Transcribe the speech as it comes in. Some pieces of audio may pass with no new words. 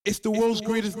It's the world's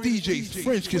greatest DJs,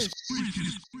 French Kiss.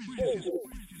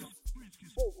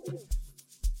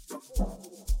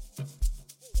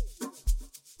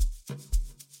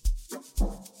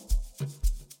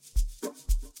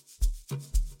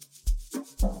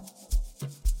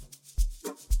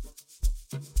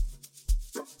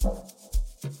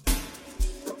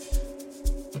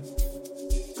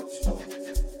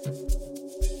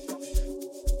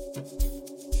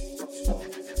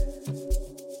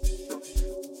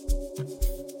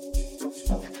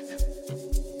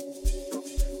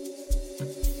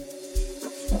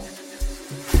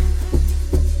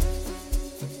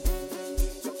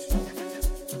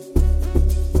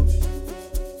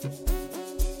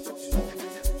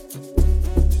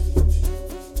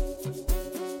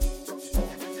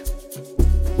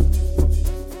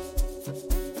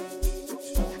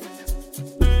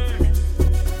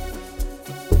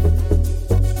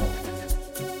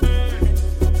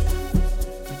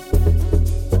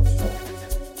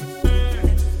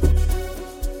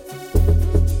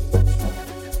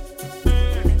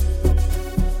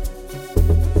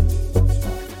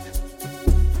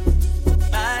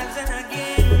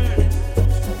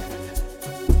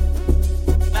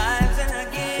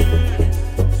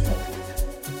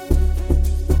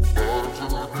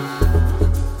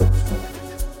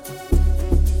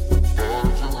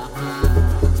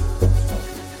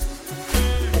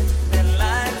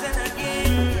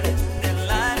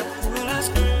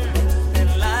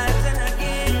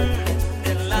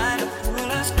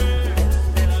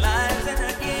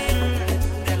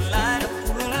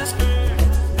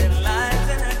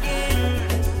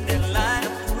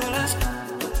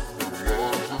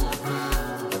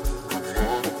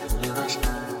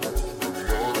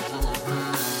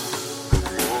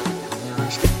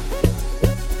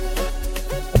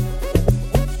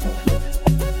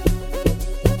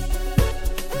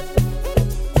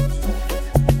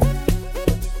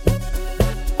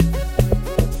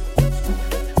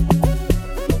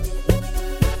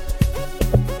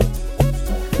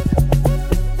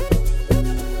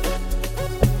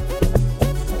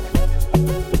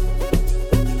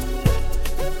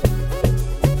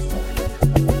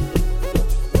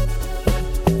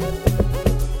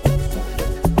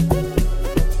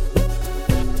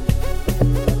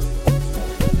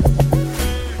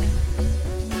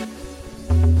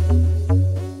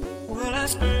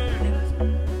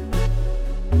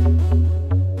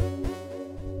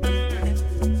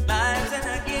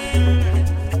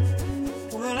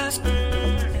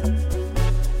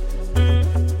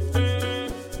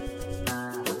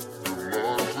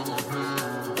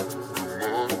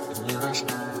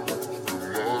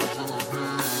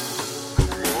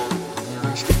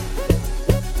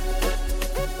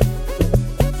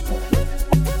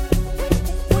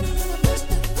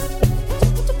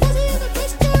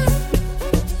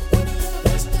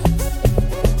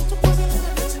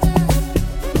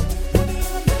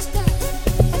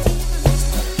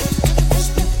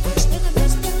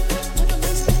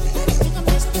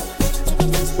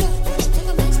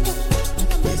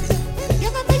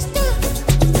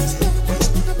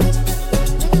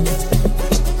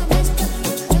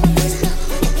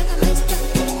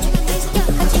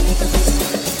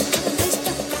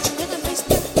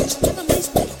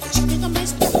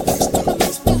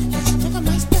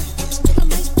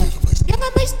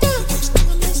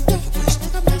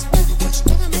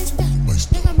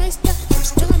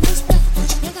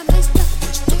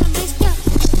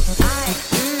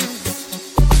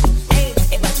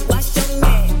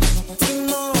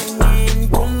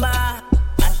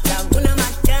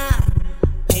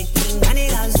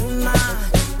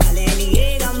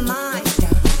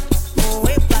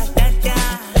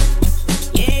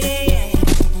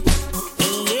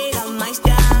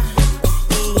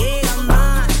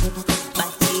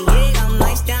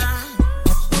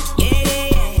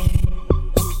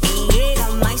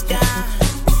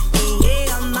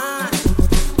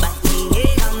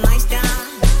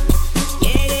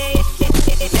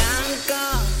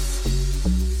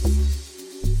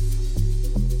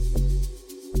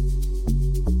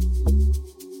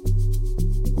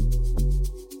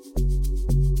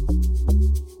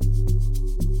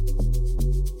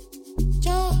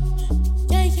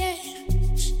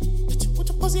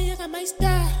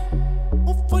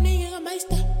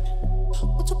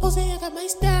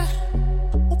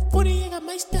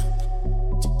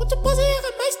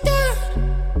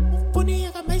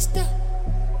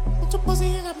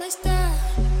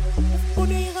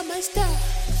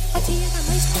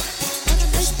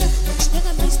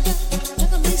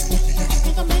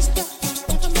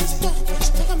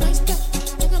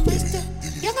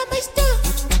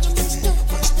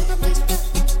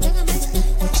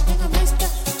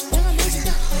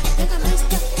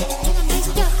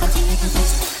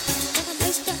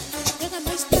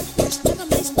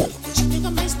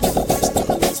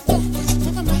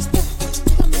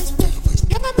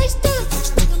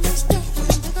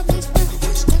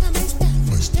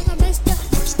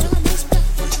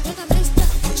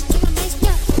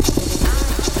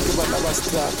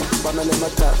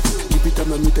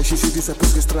 mamita shishidisa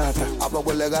phezu Straata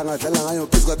ababolekanga dlala ngayo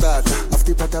phezu kwatata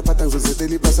after phataphatha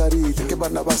ngizozetela ipasarita ke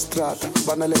bana ba Straata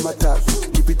bana le matata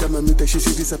kipita mamita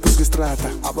shishidisa phezu Straata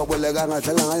ababolekanga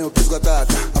dlala ngayo phezu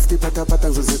kwatata after phataphatha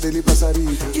ngizozetela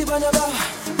ipasarita ke bana ba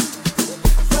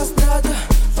Straata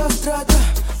Straata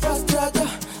Straata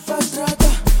Straata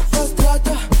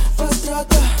Straata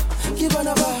Straata ke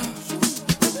bana ba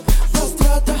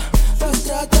Straata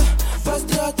Straata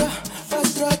Straata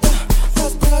Straata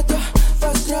Straata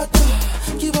Straata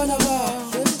ke bana ba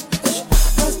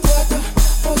Straata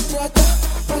Straata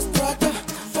Straata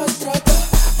Straata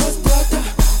Straata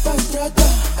Straata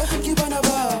ke bana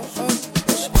ba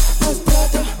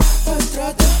Straata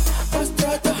Straata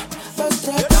Straata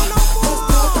Straata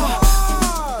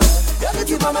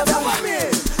ke bana ba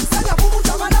Sanga bumu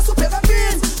tamana supera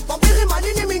bin Pampiri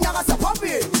manini minyaka sa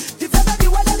papi Tifeka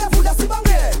diwele le fuda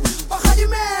sibange Pakali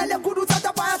mele kudu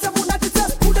tata paya se muna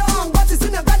tites kudang Bati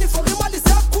sinegani fori mali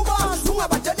se kuba Nunga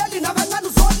bajeleli na ganganu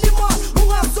zolima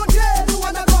Nunga zonje,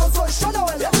 nunga na gozo Shola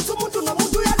wele Ebitu muntu na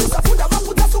muntu ya lusa funda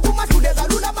Makuta sukuma tulega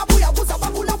lula mabuya Guza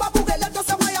bakula babuge leto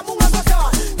se maya munga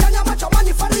gota Kanya macha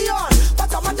mani farion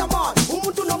Pata mata man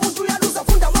Umuntu na muntu ya lusa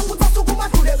funda Makuta sukuma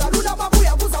tulega lula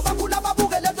mabuya Guza bakula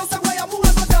babuge leto se maya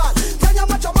munga gota Kanya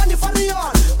macha mani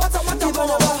farion Pata mata man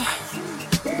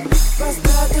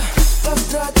Straata,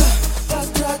 Straata,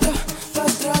 Straata,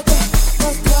 Straata,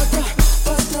 Straata,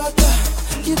 Straata,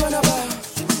 ke bana ba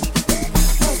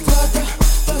Straata,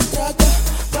 Straata,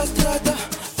 Straata,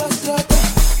 Straata,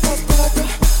 Straata,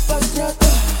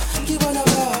 Straata, ke bana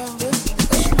ba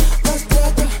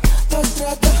Straata,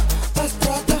 Straata,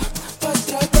 Straata,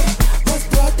 Straata,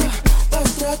 Straata,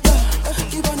 Straata,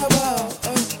 ke bana ba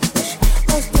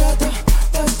Straata,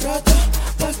 Straata,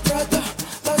 Straata,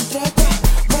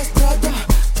 Straata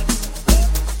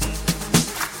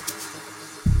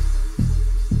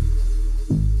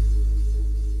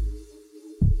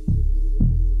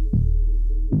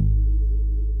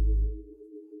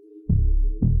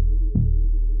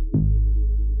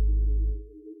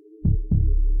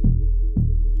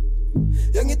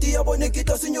Yangitia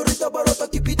bonekita señorita barata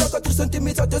kipita 4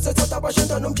 centimeters de seta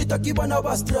bashenda nomchita kibana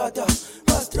bastrata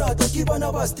bastrata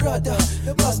kibana bastrata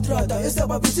bastrata esa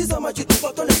babisiza machitu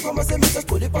patone kama semisa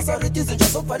skole pasariti zenja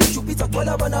sofari chupita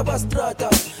kwala bana bastrata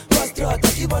bastrata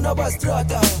kibana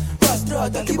bastrata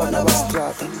bastrata kibana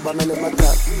bastrata bana le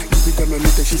matata kipita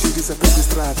mamita shishidisa phezu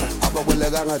Straata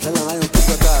ababolekanga dlala ngayo phezu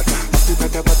kwatata after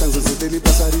phataphatha ngizozetela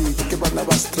ipasarita ke bana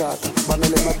bastrata bana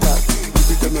le matata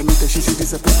kipita mamita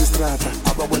shishidisa phezu Straata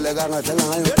ababolekanga dlala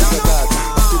ngayo phezu kwatata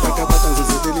after phataphatha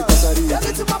ngizozetela ipasarita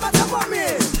yakithi mama takwami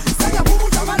sanga bumu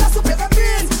tamana supera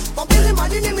bin Pampiri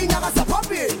manini minyaka sa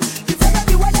papi Tifeka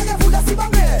diwele le fuda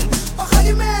sibange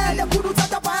Pakali mele kudu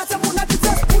tata paya se muna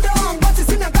tites kudang Bati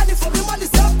sinegani fori mali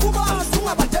se kuba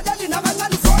Nunga bajeleli na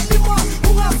ganganu zolima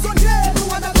Nunga zonje,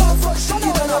 nunga na gozo Shola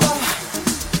wele ba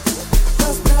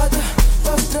Straata,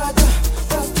 Straata,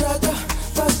 Straata,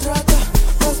 Straata,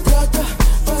 Straata,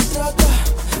 Straata,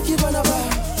 ke bana ba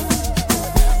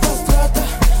Straata,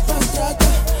 Straata,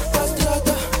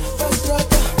 Straata,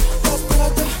 Straata,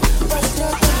 Straata,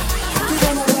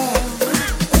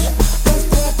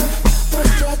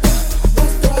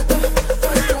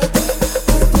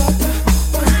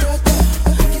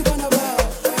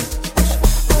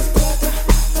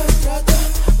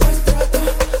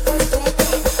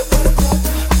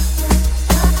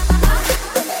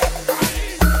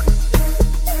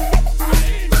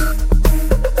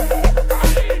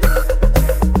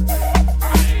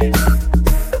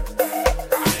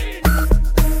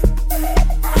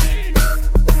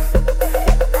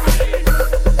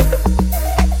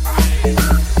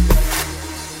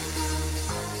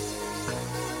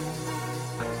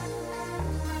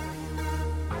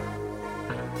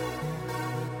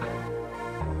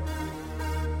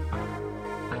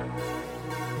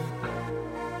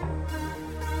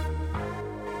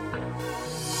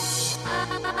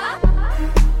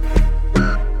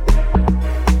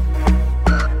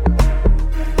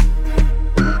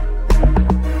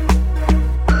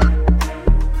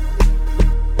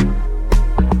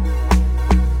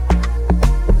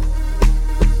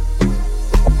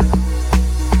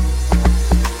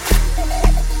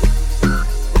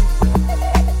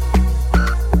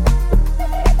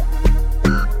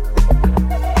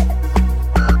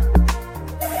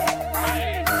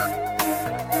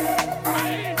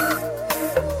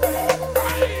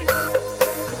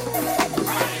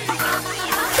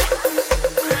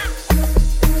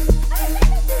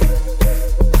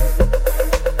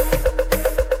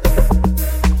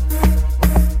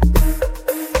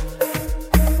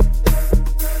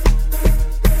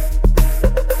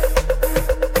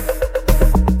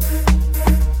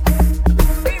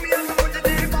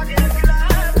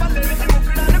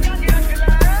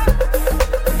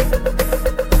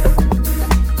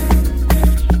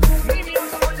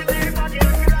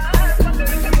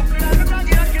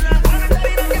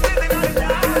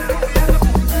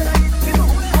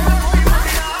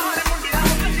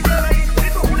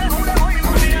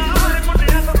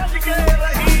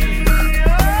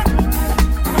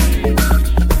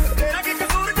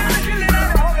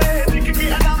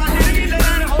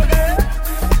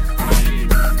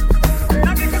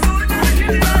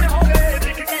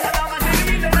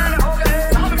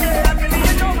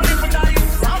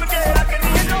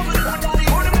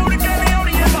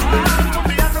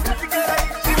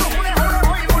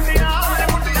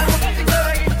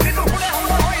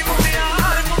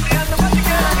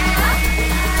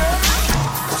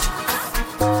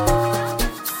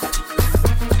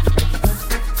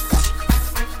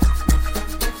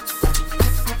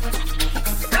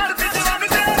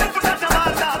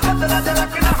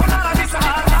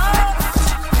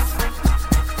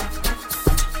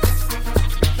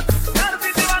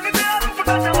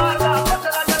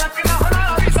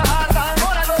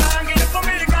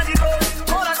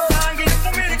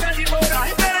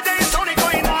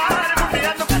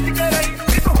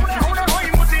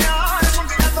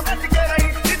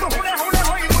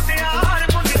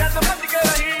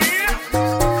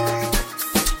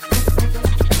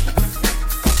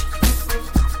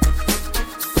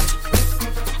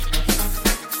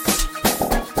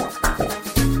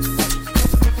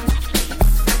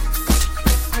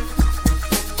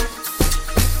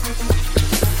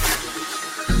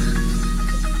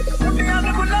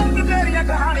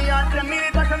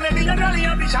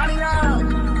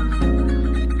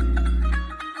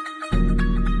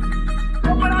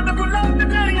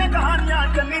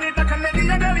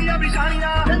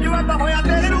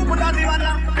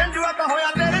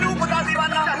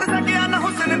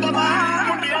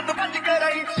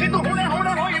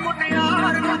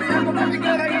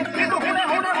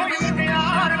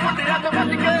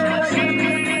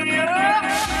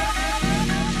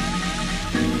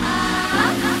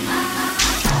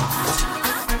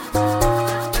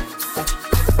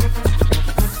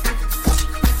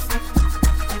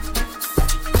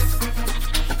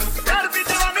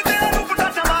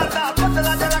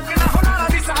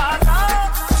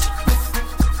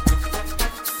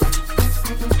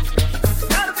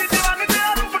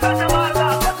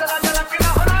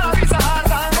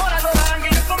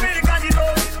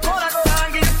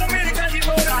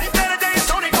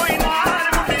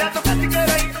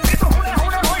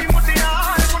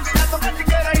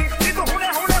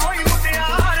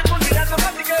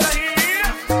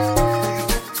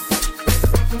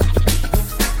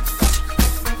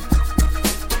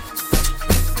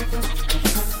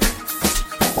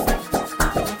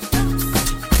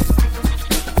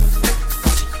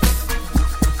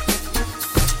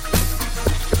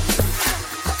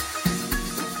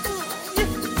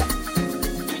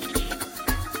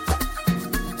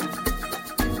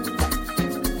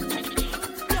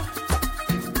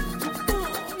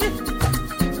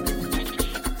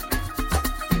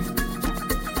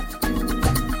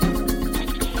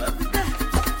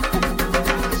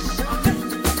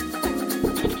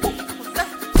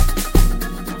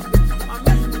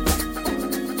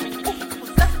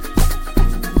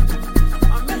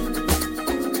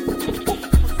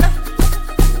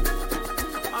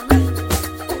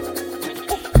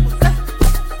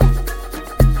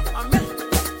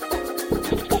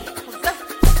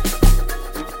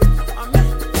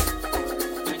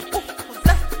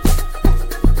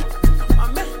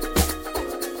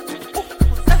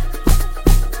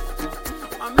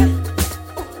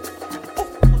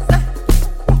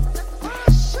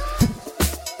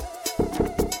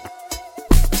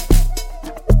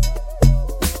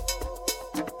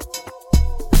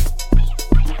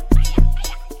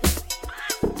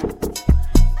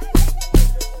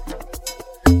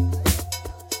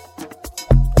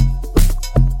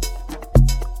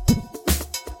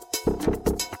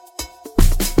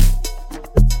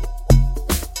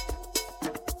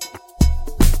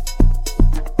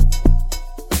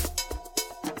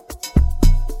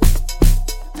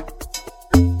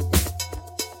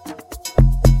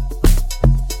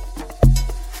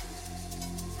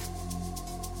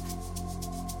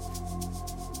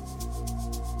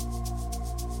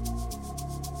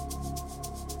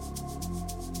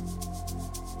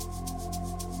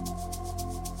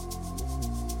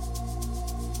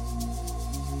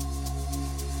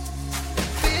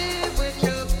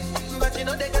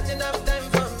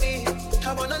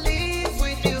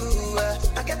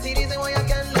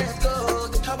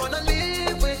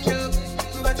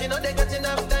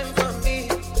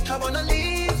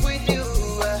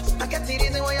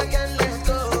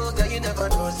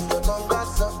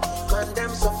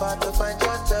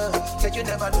 you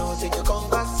never know, say you come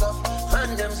back up.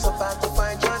 And them so far to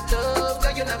find your love.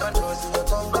 Girl, you never know, say you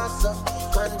come back up.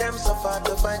 And them so far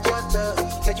to find your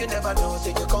love. Girl, you never know,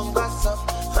 say you come back up.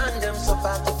 And them so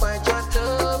far to find your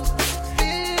love.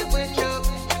 Be with you,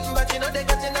 but you know they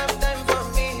got enough time for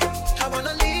me. I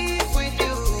wanna live with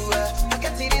you. I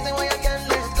can't see reason why I can't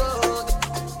let go.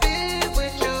 Be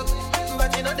with you,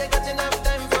 but you know they got enough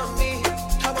time for me.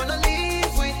 I wanna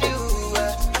live with you.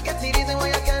 I can't see reason why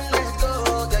I can't let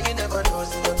go. Girl, you never know,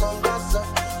 say you come back up.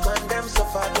 And them so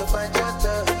far to find your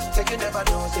love. Girl, you never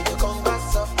know, say you come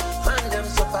back up. And them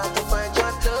so far to find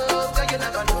your love. Girl, you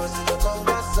never know, say you come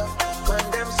back up.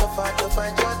 And them so far to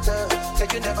find your love. Girl,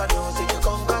 you never know, say you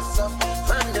come back up.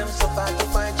 And them so far to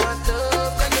find your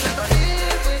love. Girl, you never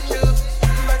live with you,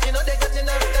 but you know they got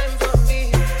enough time for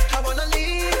me. I wanna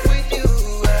live with you.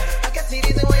 I can't see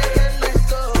reason why I can't let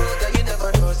go. Girl, you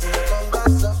never know, say you come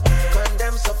back up. And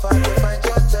them so far to find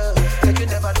your love. Girl, you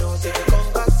never know, say you come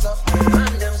back up.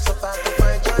 And them so far to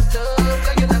find your love.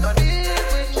 Girl, you never live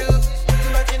with you,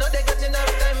 but you know they got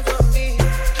enough time for me.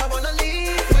 I wanna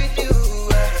live with you.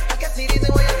 I can't see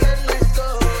reason why I can't let go.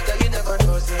 Girl, you never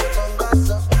know, say you come back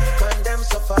up. And them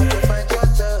so far to find your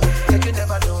love. Girl, you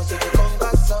never know, say you come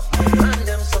back up. And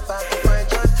them so far to find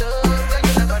your love. Girl,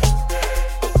 you never know.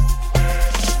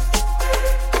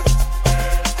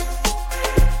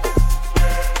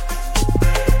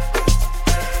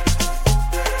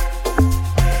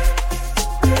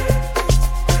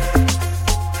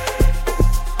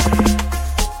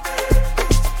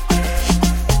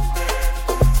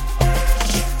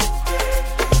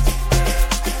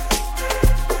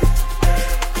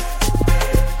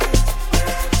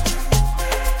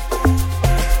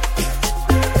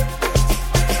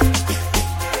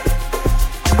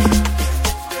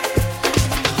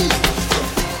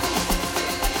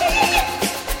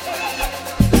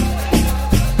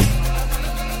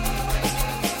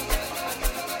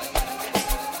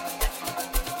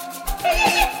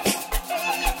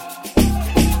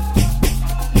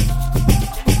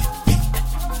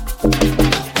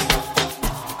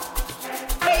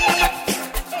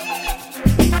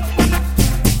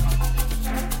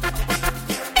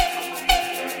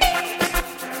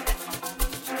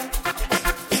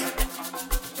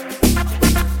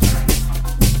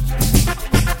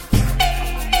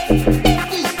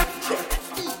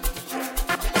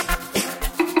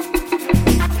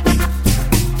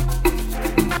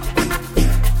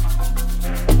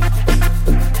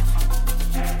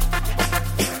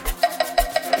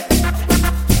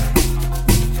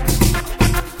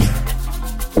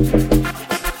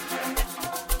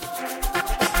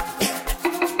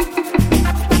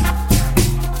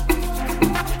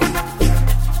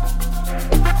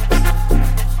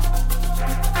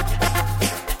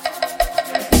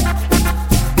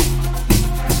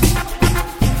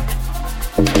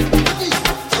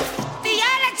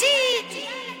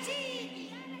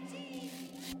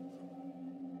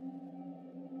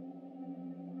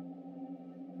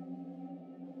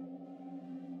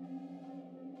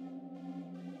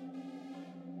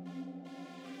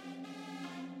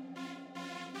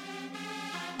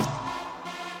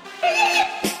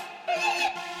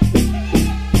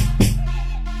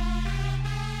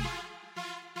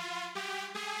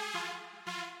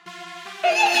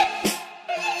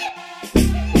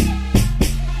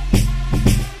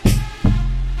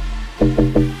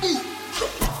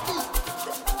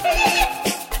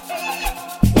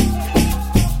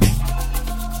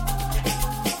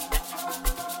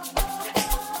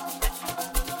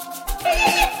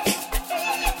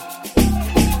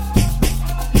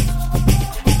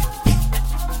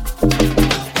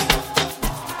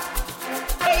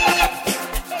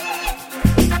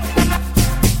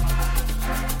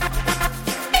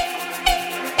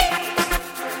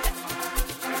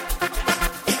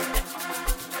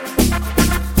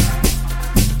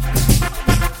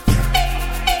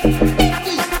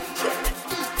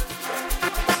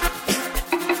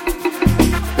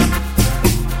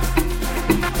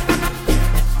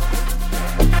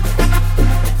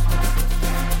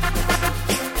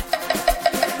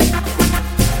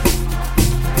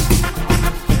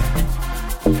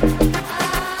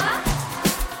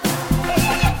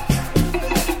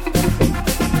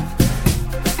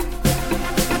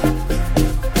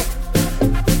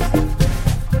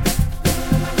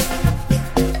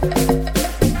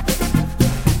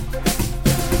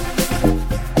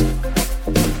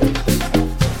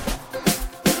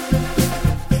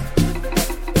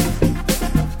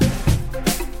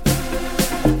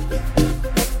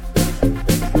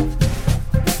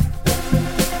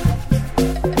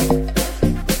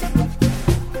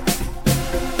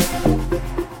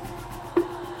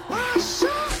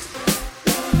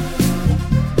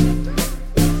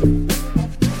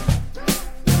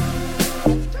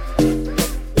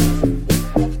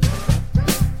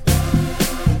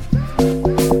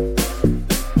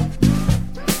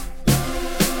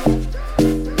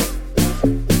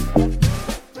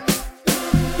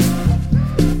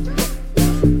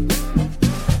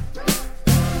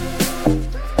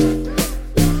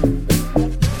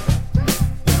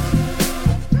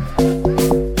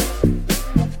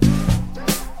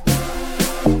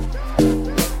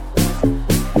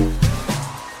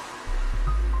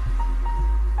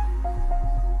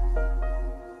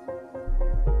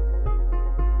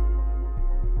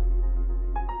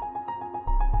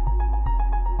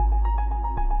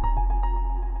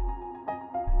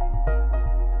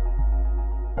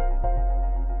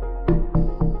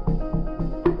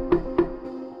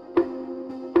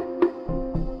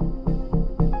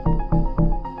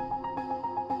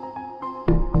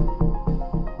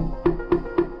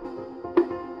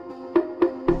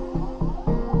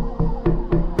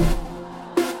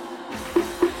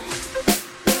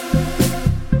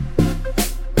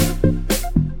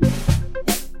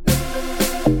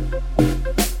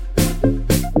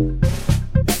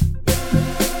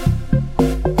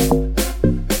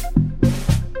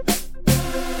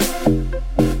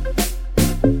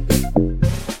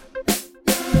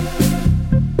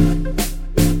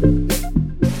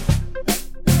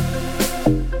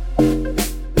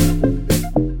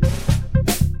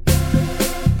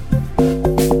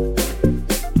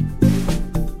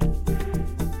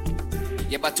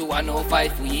 Yeah, but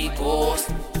 105 we coast.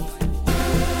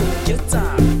 Get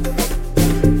up.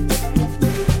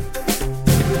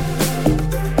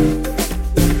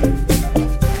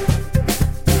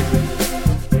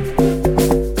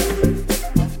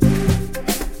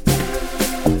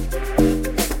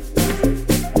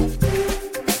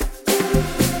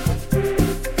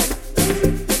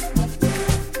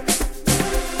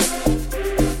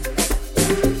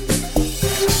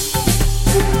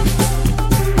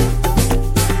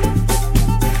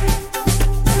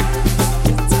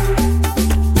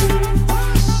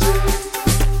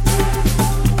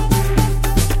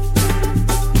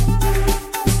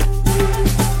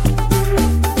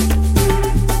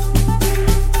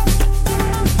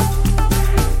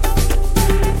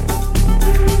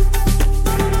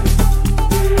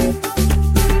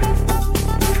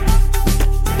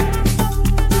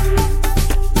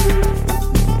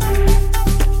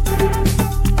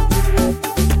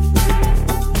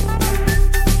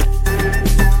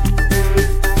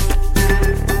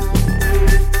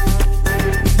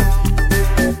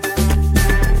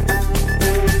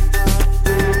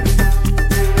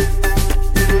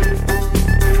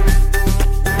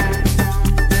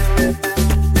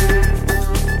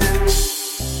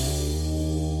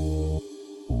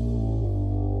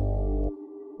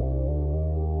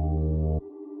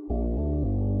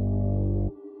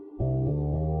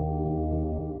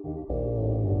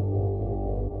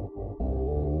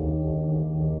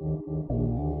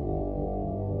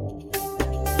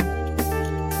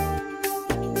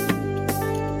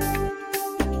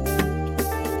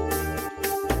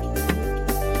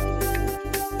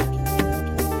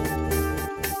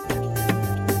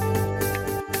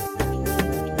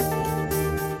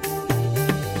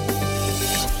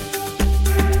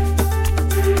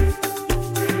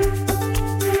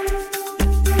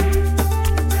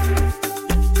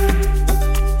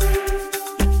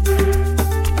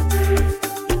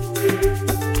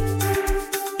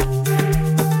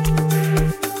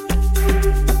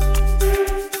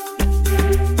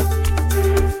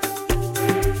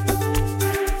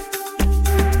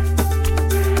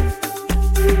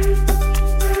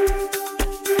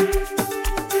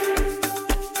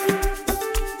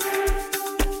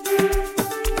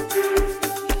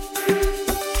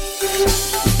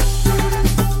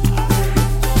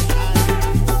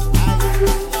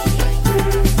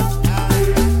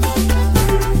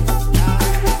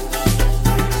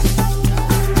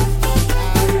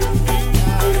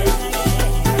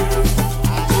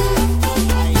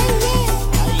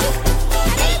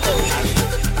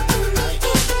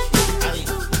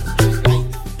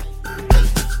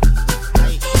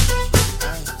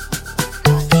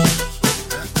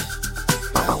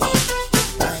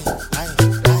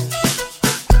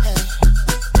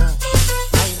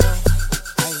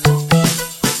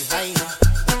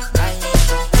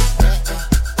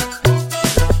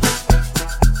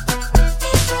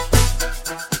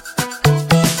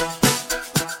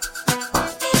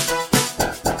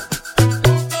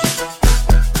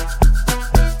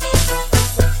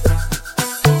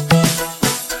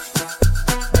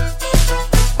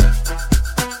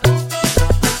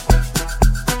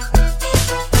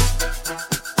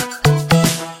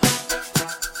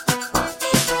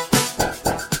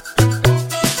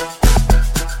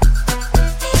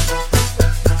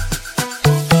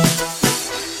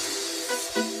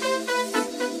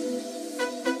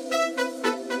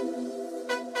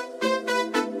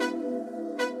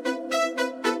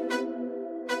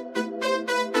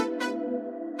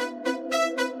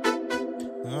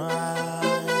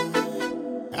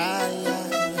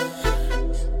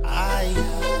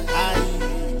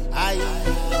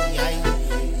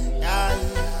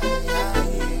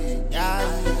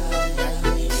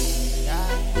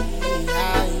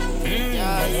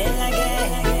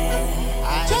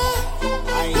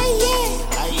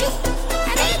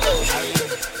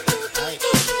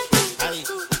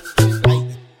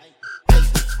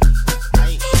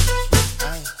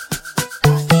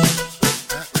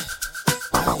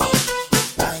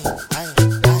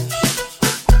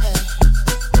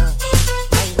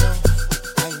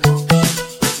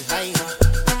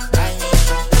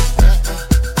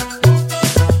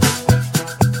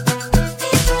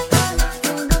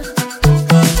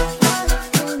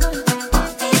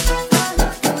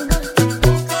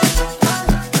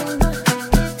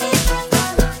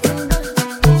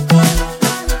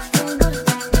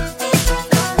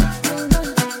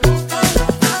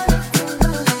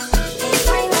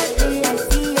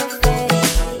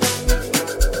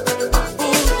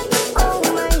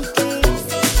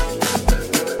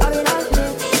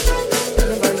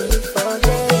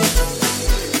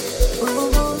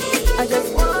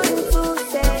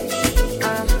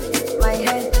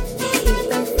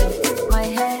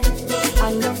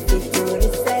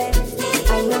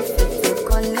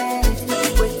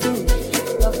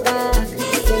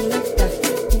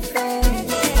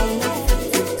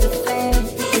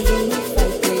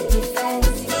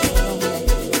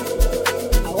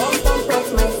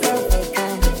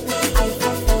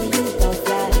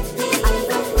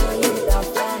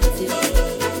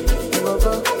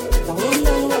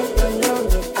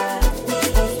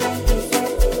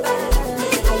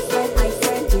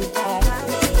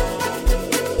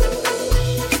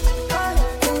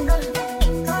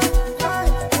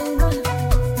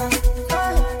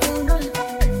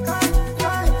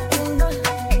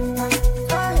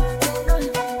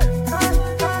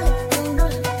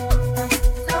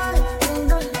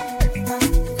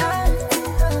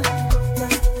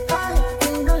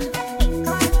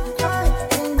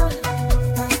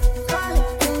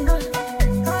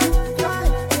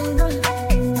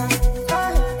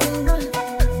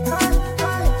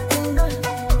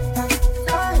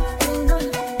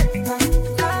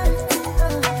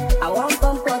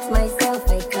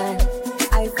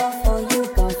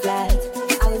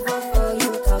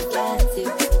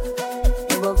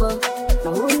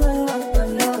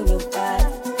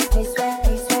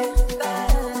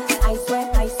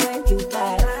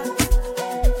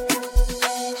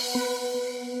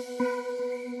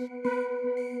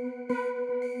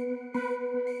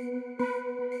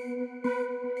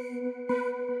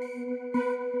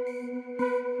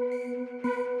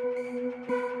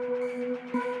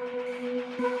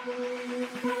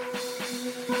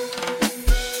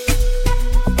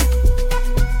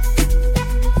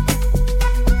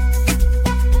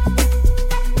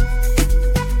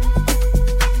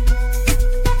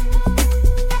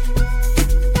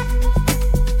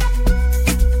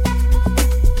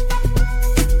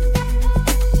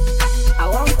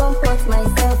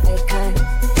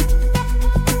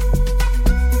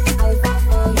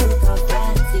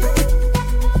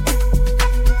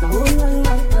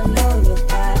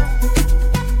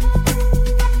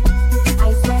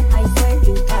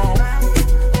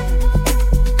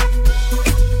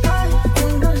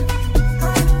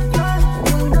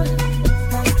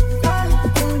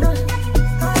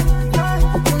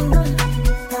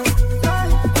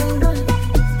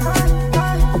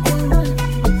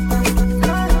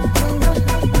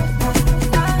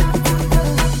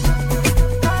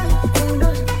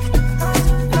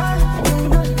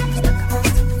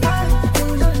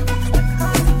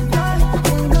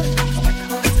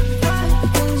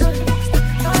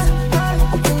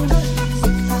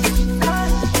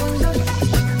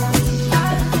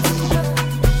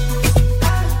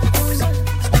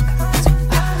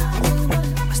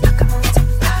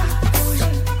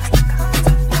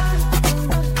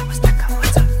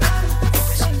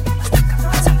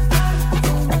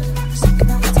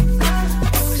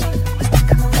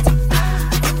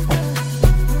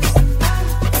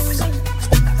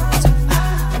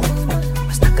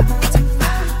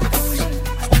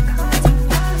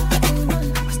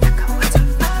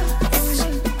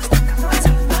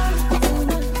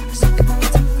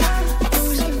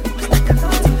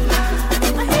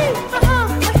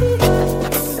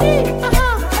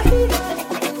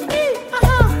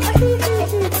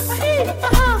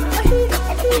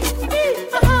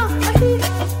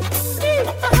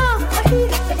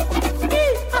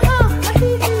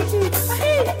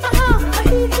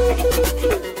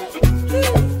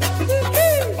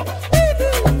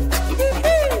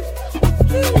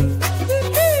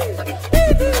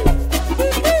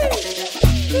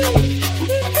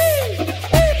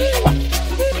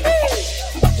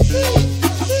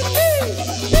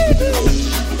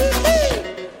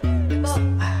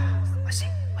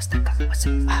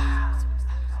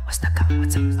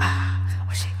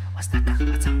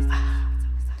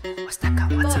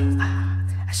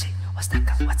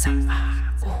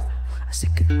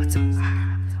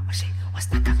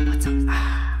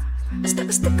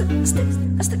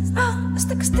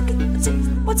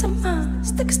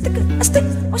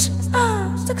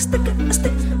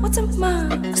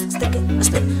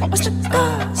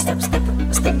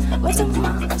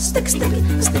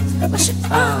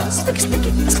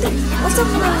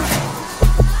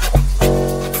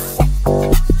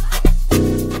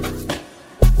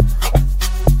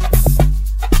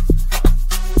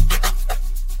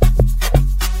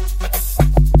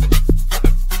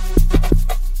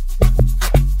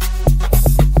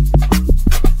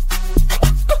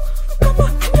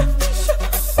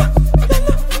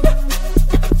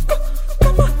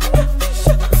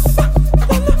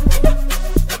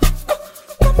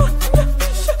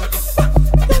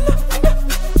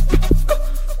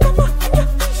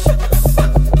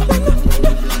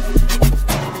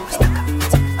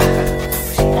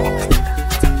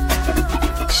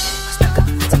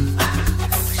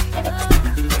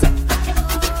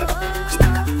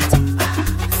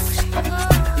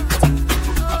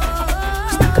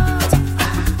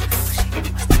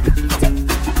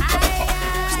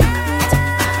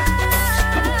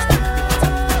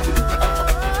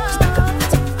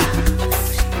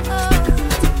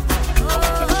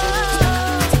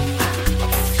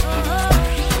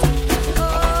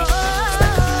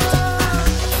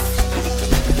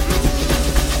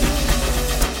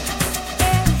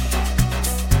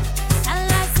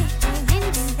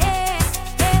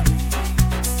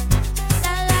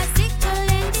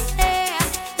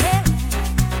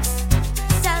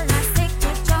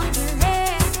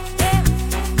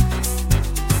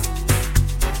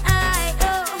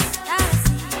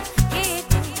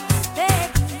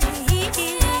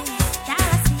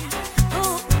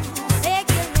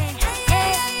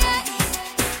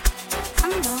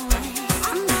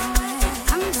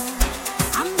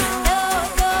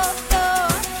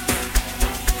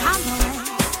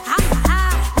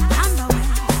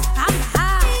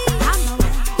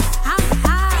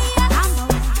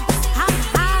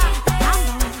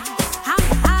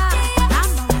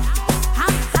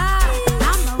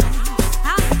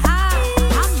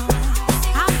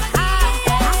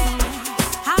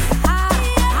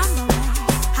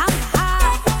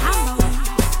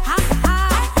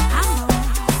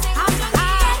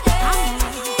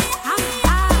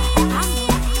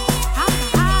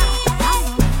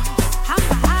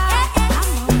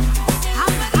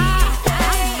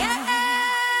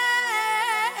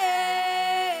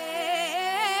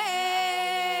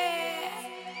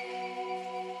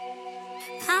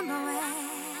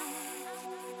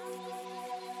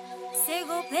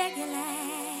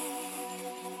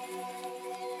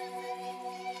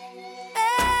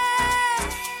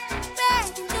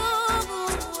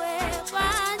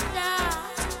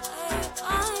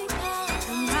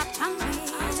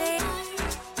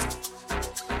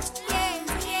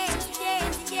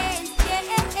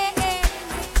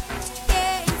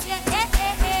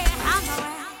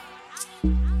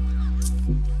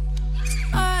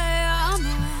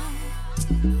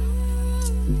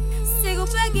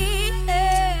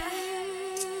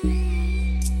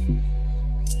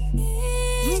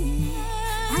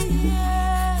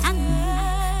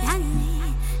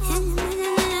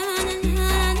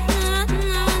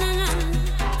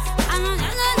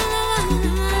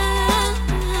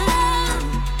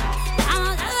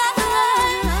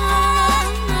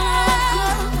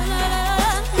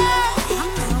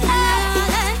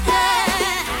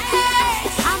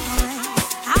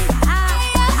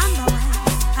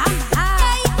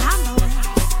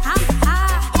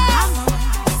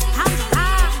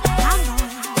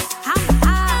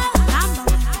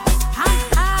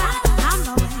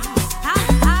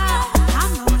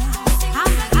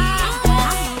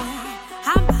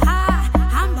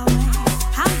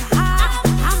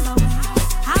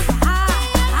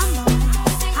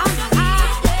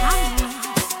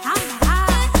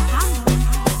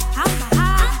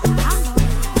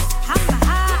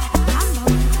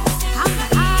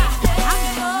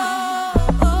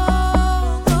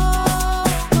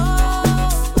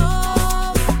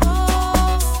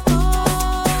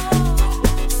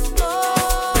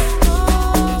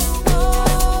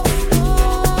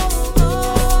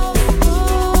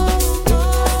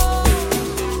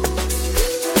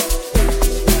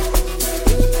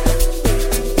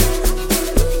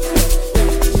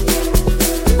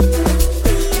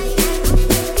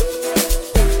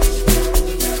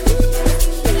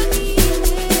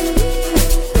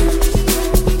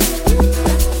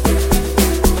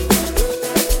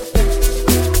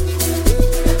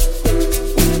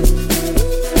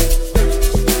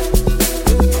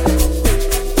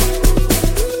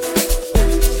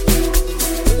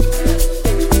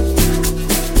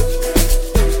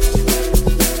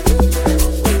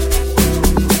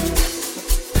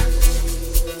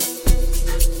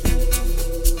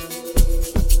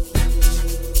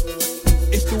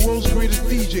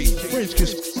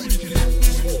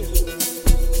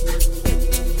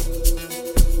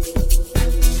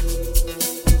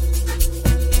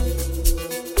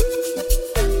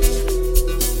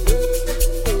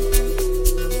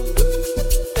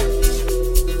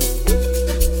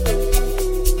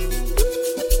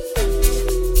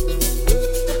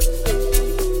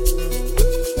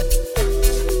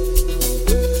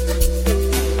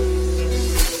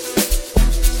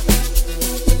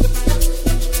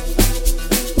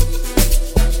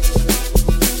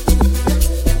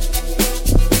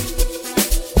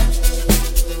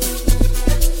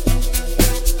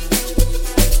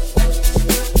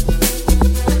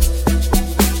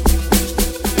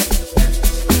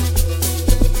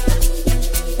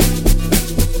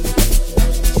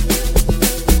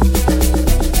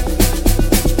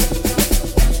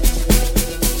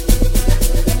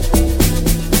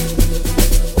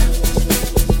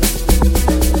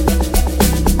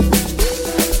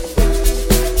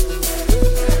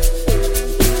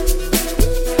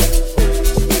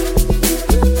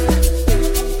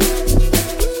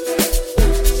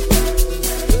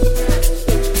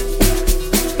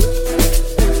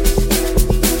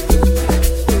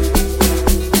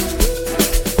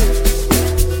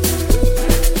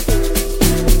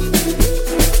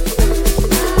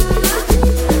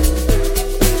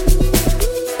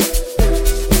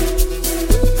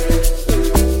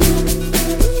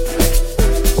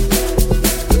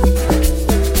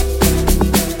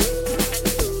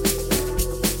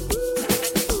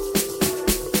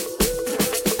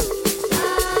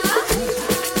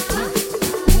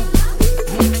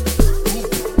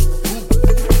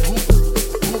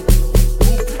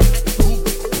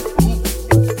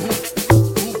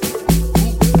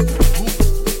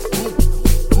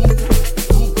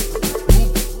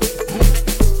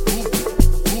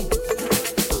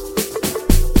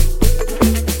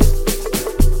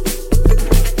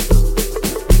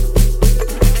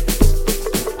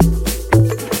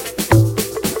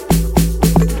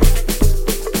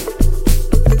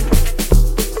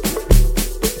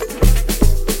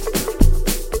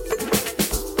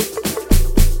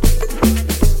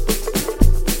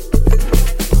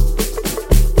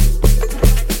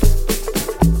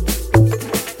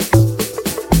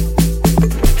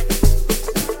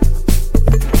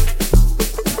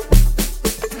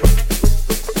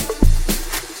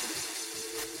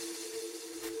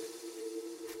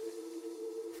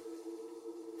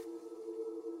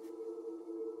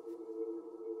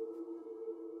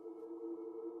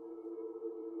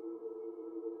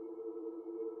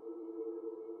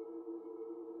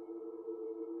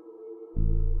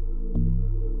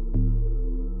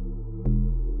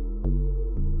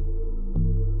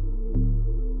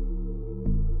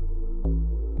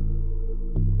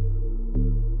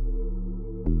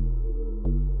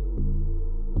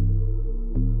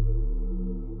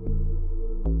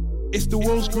 the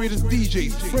world's greatest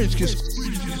DJ, French Kiss.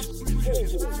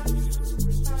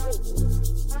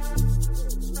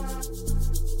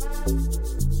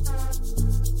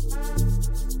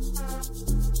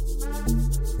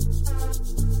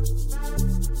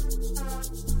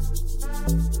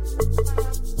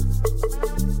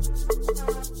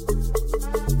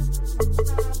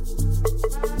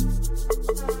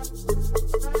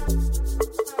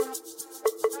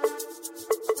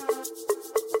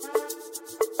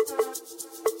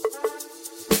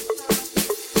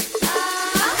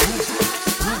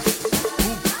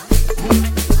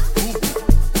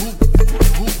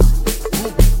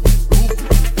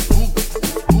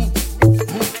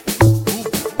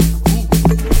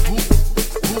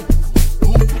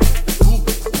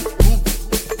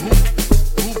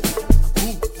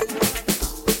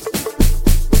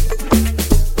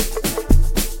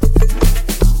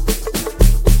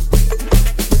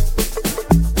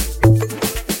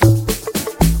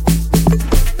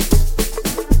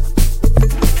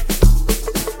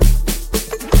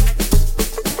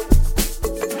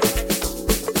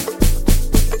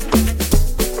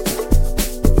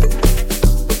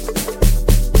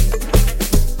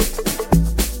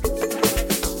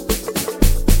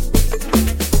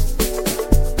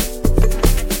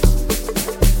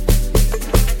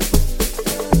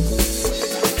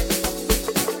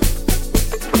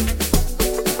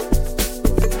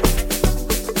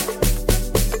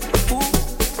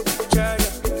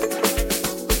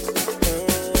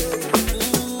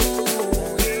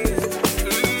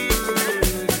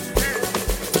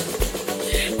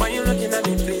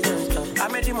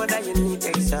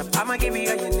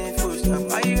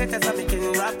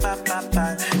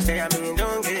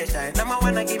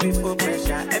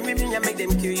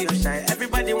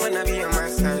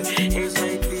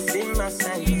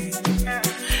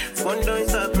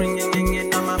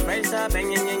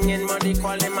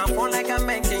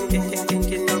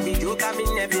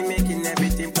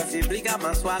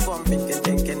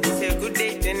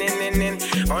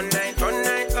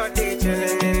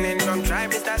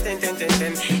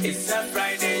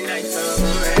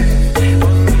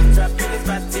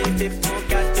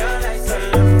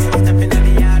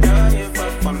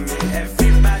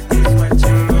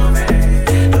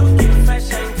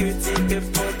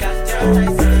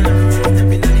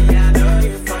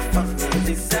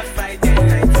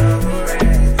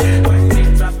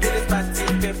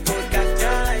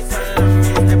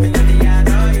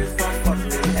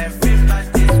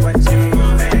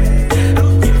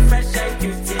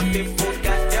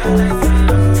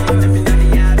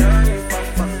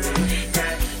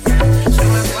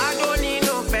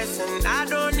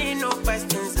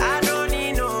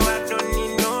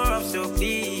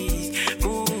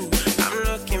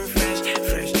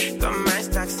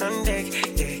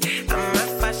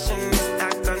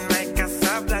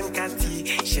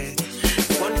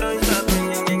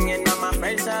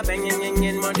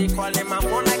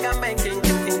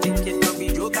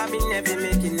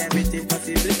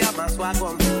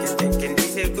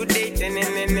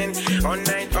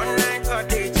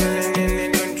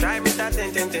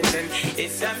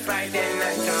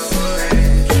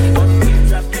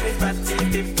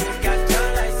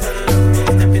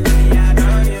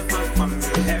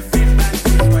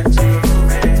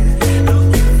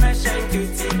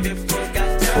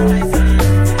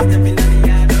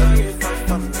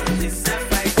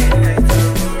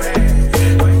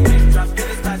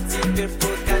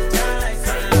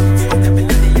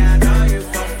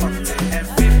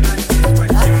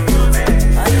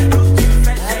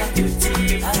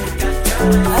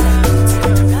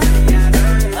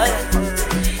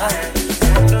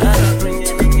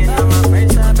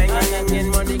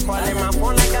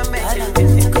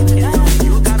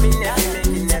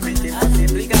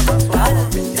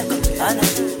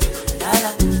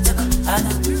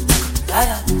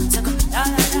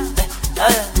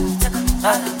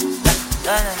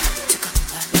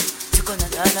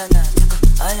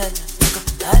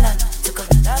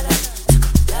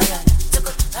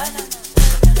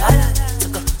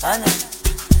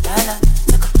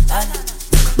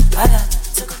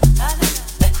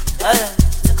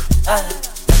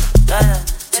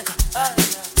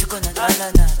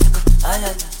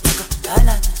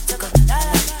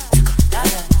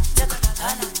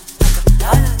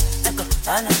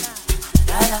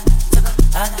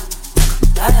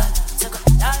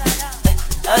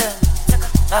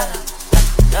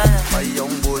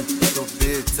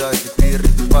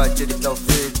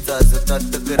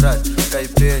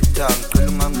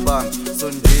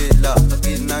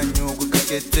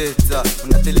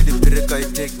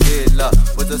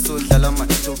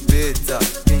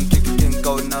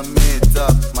 kauna meta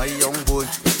mai yombon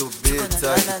to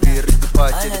beta dipiri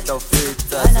dipache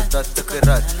ditawfeta zotata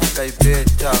kerat kai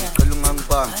beta kalungang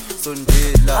bam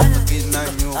sondela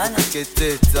kinanyo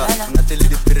keteta unateli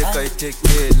dipiri kai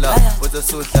tekela oza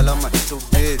sodlala ma to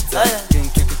beta king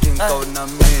kauna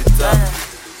meta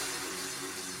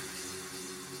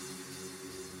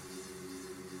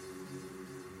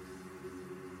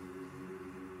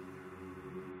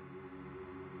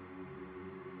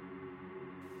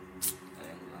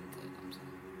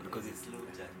because it's slow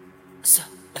jazz. So,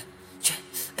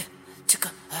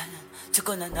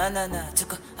 chiko na na na na,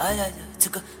 chiko ala na,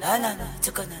 chiko ala na,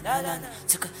 chiko na na na na,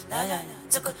 chiko ala na,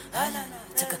 chiko ala na,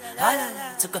 chiko ala na,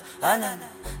 chiko ala na,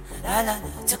 ala na,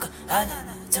 chiko ala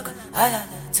na, chiko ala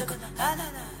na, chiko ala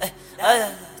na, ala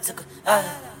na, chiko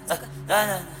ala na, ala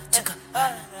na, chiko ala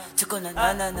na, chiko na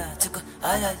na na na, chiko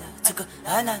ala na, chiko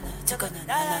ala na, chiko na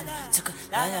na na na, chiko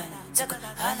ala na, chiko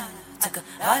ala na, chiko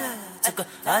ala na, chiko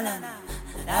ala na,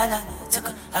 ala na,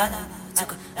 chiko ala na,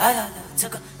 chiko ala na,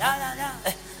 chiko ala na,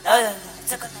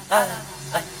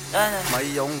 mai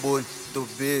yombon to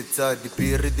beta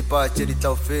dipiri dipache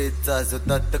ditawfeta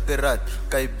zotata kerat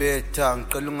kai beta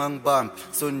kalungang bam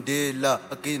sondela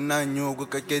akina nyugo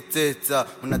kaketsetsa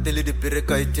unateli dipiri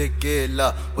kai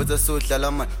tekela oza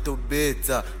sodlala ma to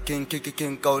beta king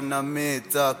kauna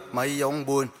meta mai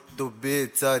yombon to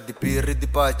beta dipiri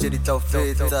dipache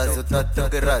ditawfeta zotata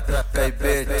kerat kai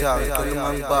beta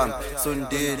kalungang bam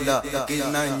sondela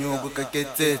akina nyugo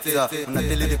kaketsetsa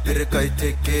unateli dipiri kai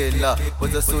tekela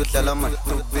oza sodlala ma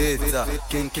to beta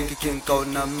king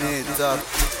kauna meta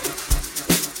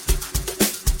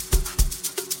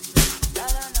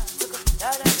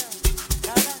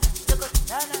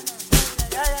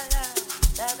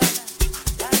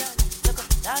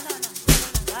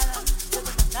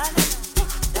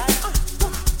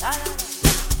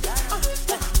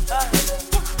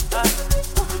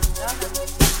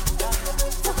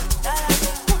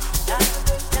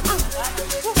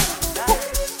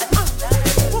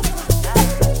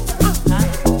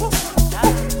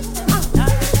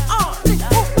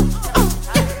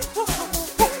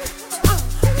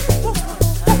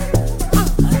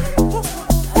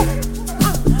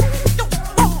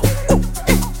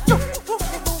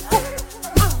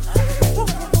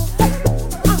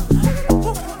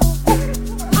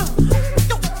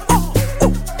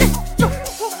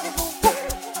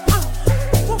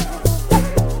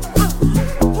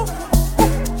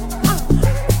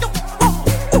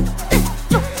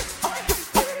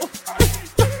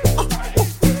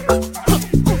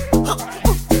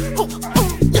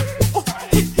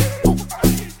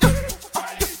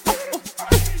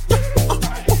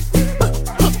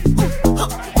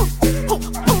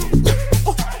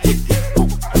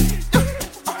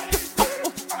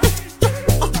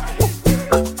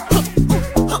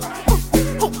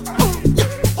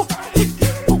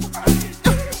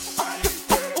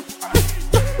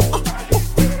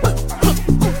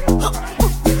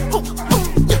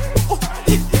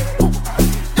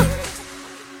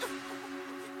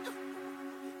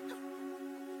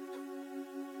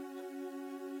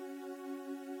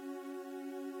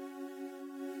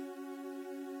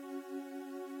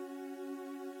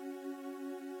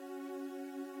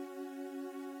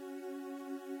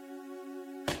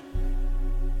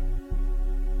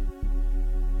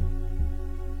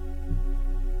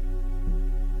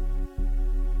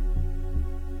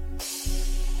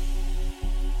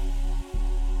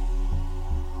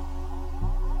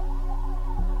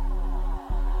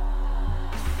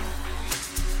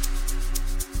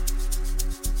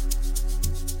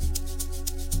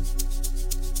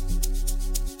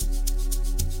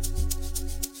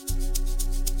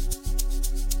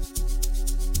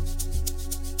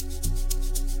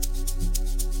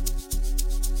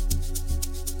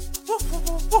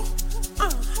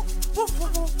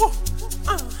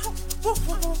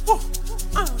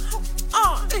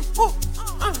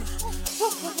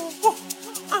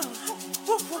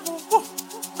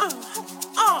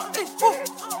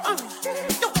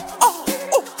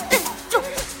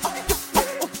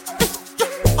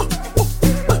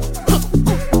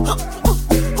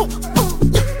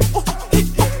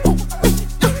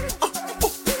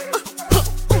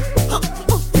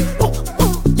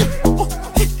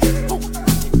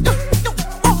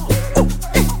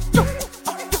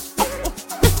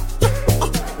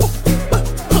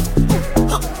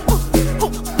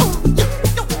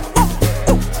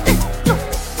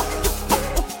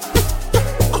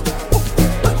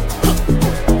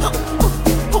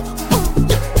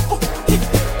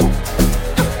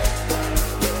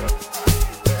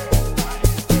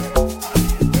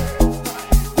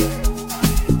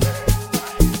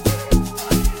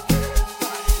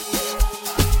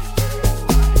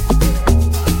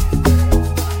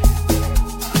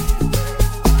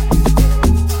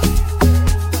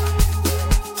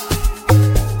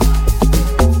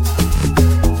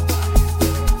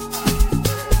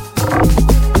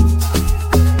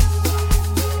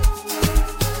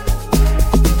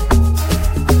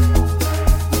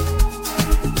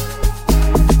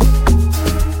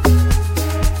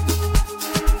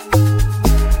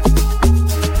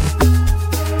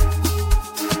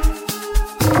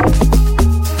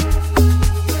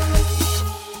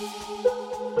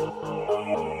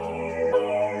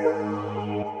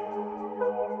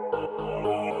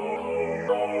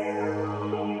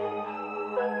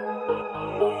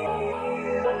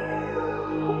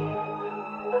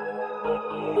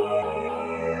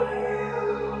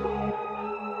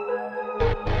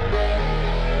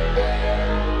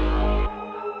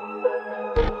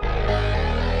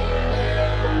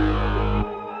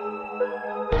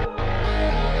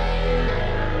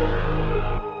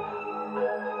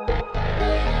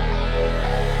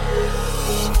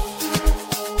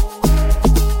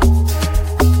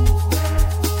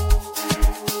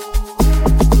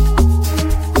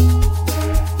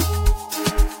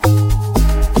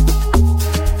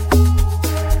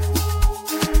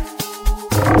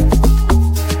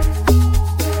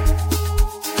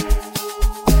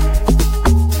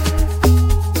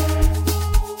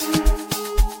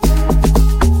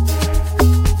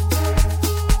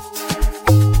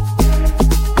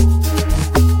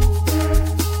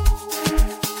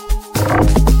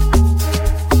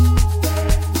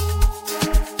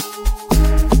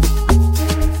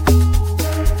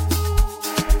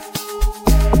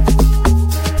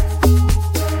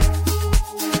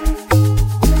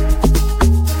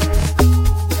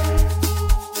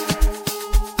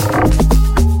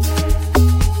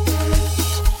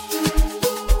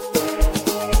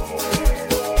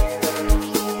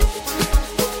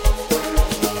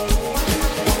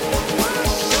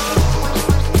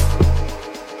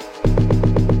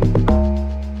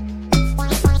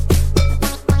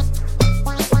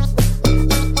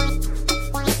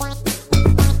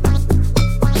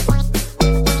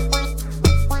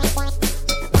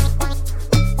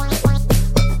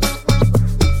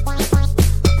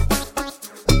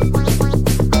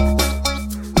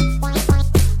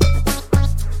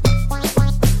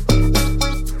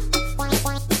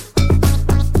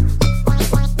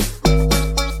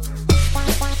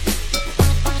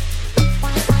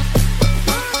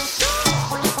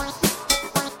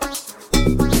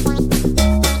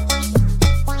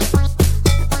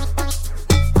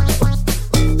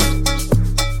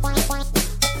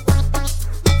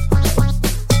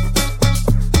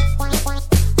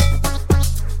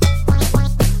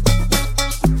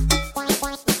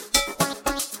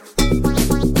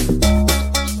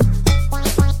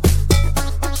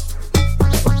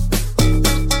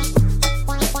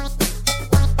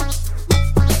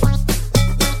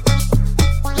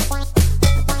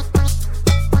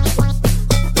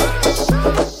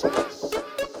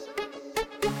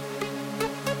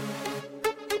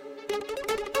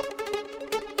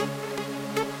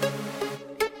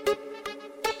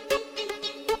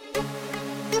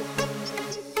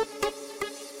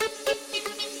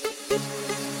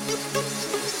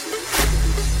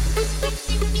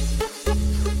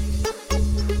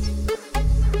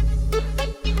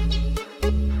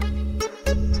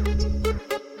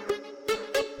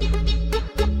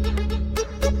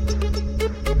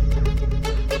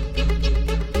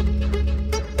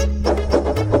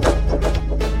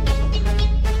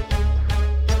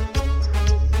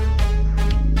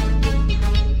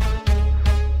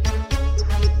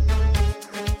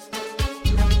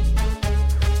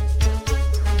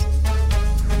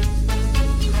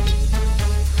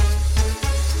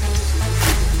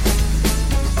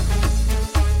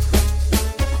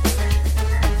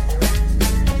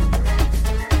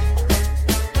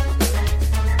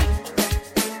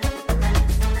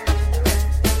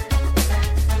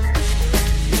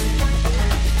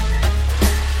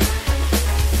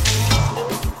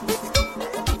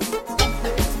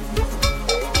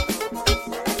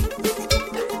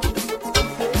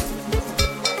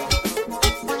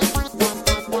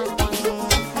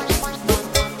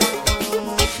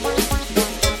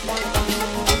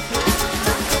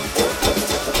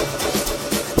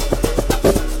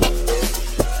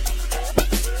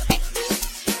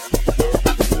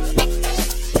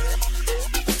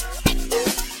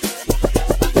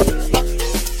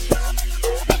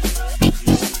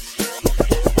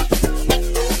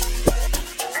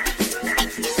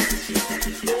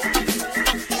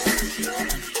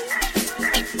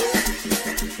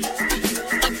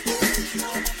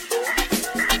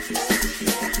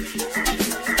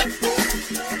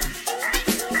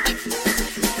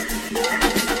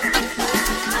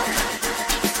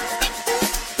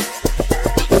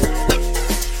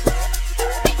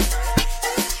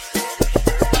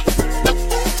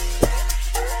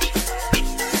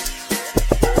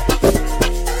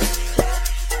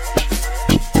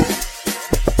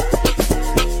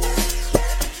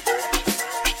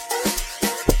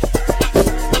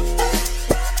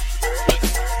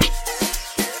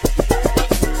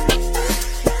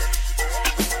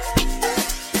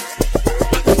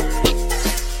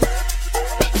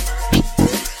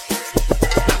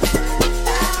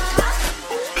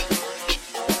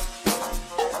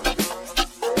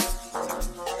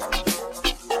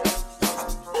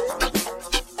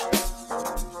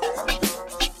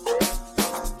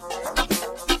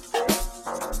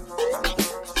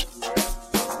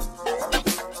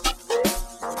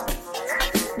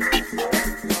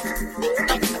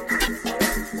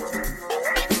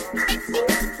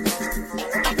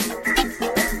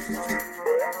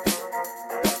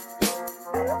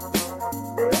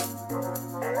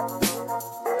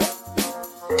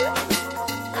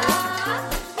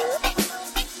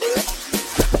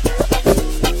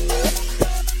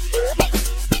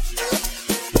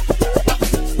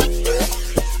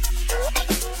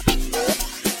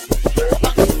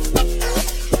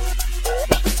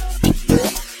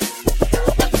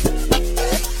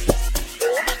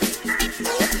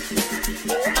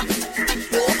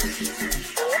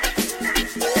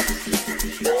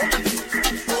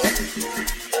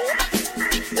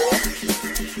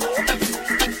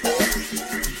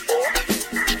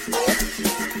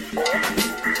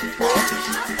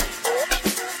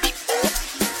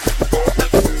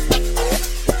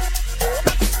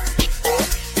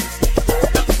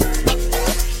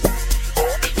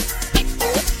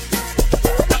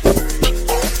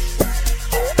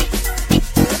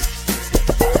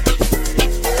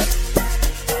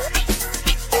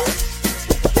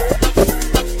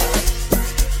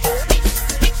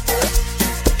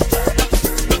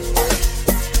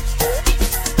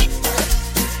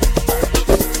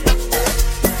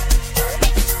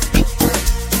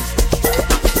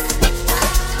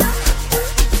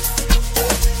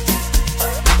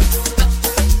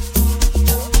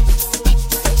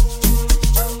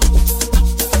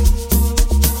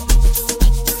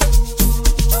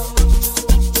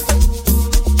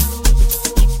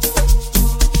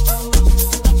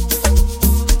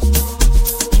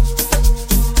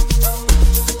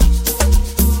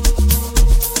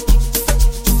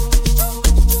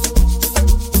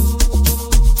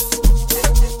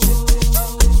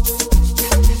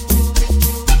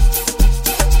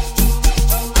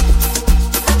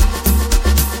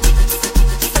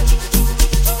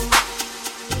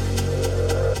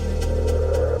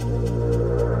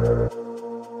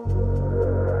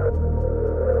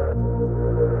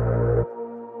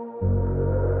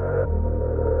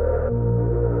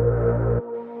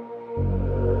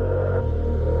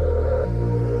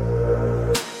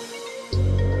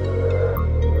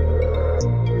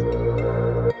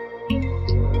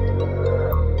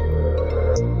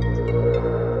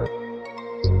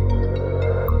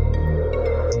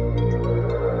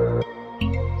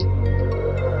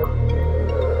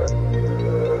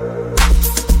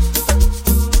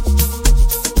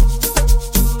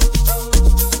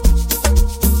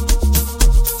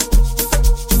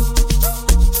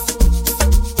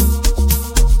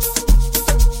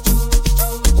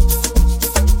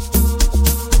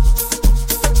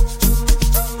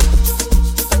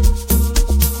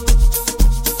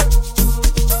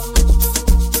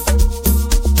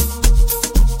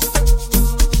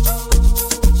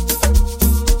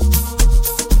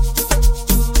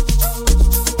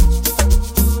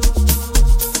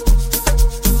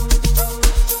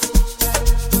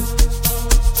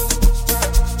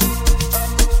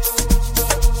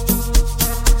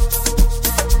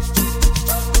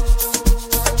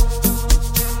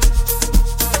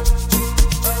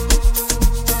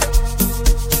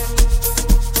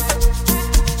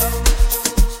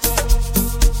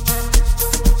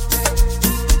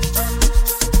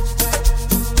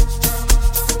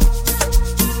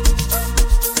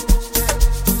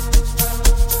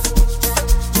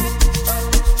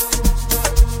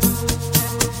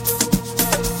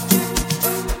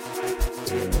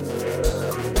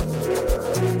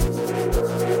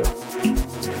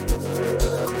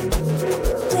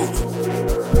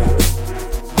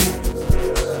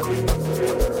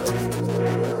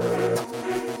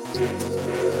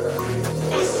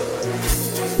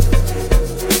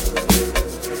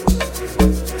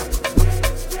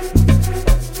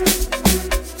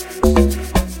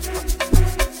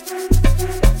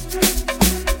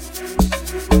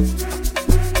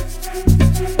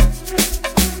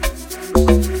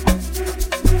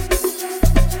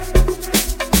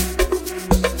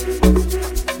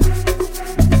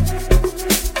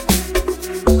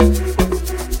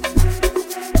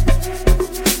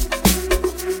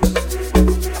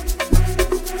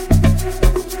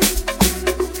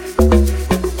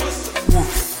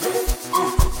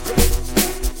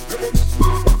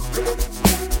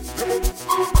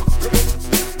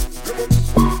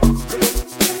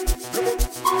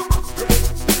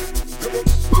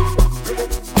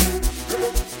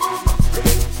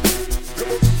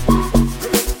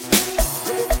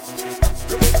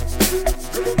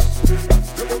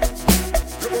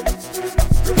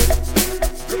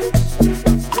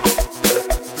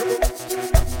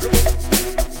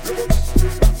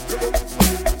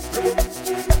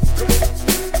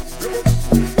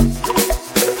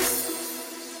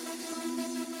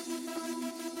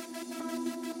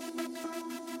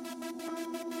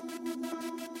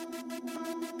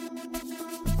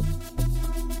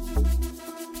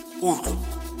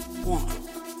Utlwa.